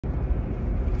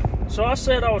So I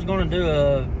said I was going to do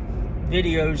a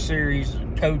video series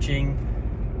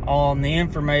coaching on the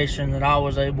information that I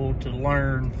was able to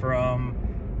learn from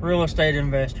real estate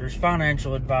investors,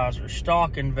 financial advisors,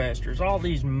 stock investors, all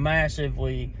these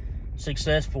massively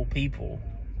successful people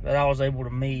that I was able to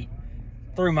meet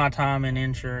through my time in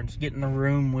insurance, get in the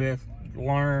room with,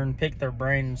 learn, pick their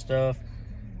brain and stuff.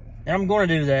 And I'm going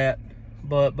to do that.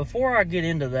 But before I get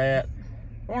into that,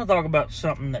 I want to talk about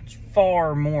something that's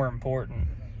far more important.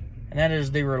 And that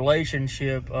is the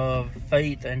relationship of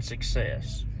faith and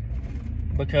success.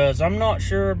 Because I'm not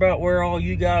sure about where all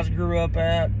you guys grew up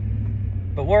at,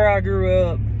 but where I grew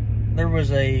up, there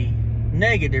was a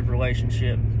negative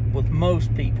relationship with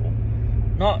most people.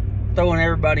 Not throwing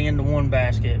everybody into one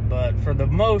basket, but for the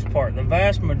most part, the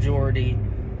vast majority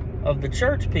of the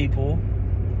church people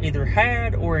either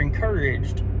had or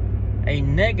encouraged a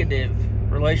negative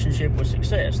relationship with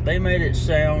success. They made it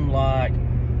sound like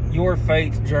your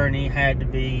faith journey had to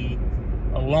be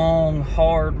a long,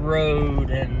 hard road,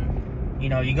 and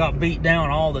you got beat down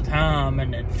all the time,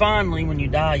 and then finally when you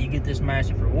die you get this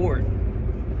massive reward.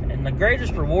 And the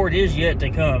greatest reward is yet to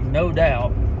come, no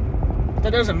doubt.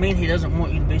 That doesn't mean he doesn't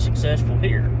want you to be successful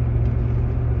here.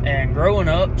 And growing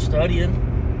up,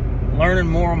 studying, learning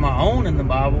more on my own in the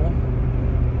Bible,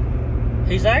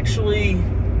 he's actually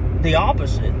the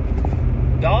opposite.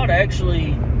 God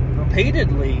actually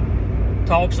repeatedly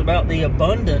talks about the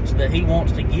abundance that he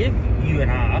wants to give you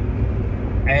and I.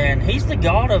 And he's the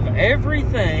God of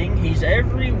everything. He's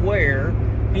everywhere.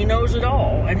 He knows it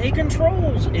all. And he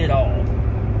controls it all.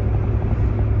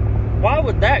 Why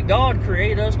would that God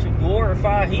create us to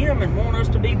glorify him and want us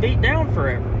to be beat down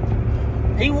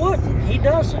forever? He wouldn't. He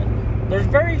doesn't. There's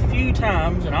very few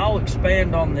times, and I'll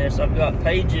expand on this. I've got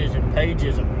pages and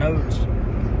pages of notes,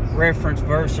 reference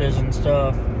verses and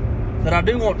stuff that I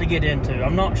do want to get into.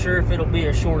 I'm not sure if it'll be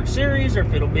a short series or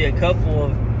if it'll be a couple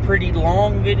of pretty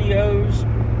long videos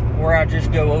where I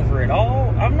just go over it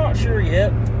all. I'm not sure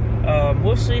yet.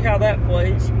 We'll see how that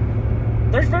plays.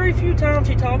 There's very few times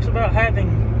he talks about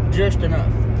having just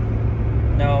enough.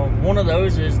 Now, one of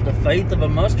those is the faith of a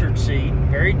mustard seed,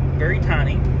 very, very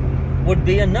tiny, would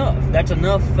be enough. That's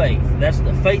enough faith. That's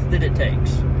the faith that it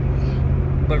takes.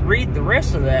 But read the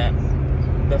rest of that.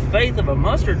 The faith of a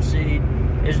mustard seed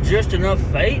is just enough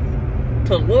faith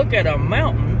to look at a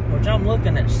mountain, which I'm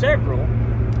looking at several.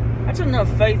 That's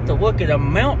enough faith to look at a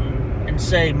mountain and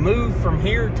say, move from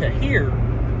here to here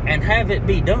and have it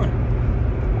be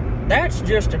done. That's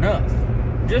just enough.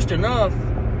 Just enough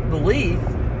belief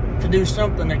to do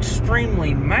something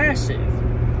extremely massive.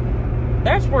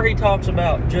 That's where he talks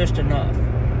about just enough.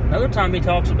 Another time he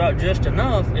talks about just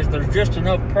enough is there's just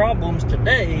enough problems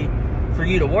today for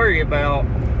you to worry about,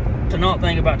 to not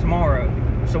think about tomorrow.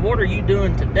 So what are you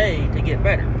doing today to get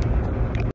better?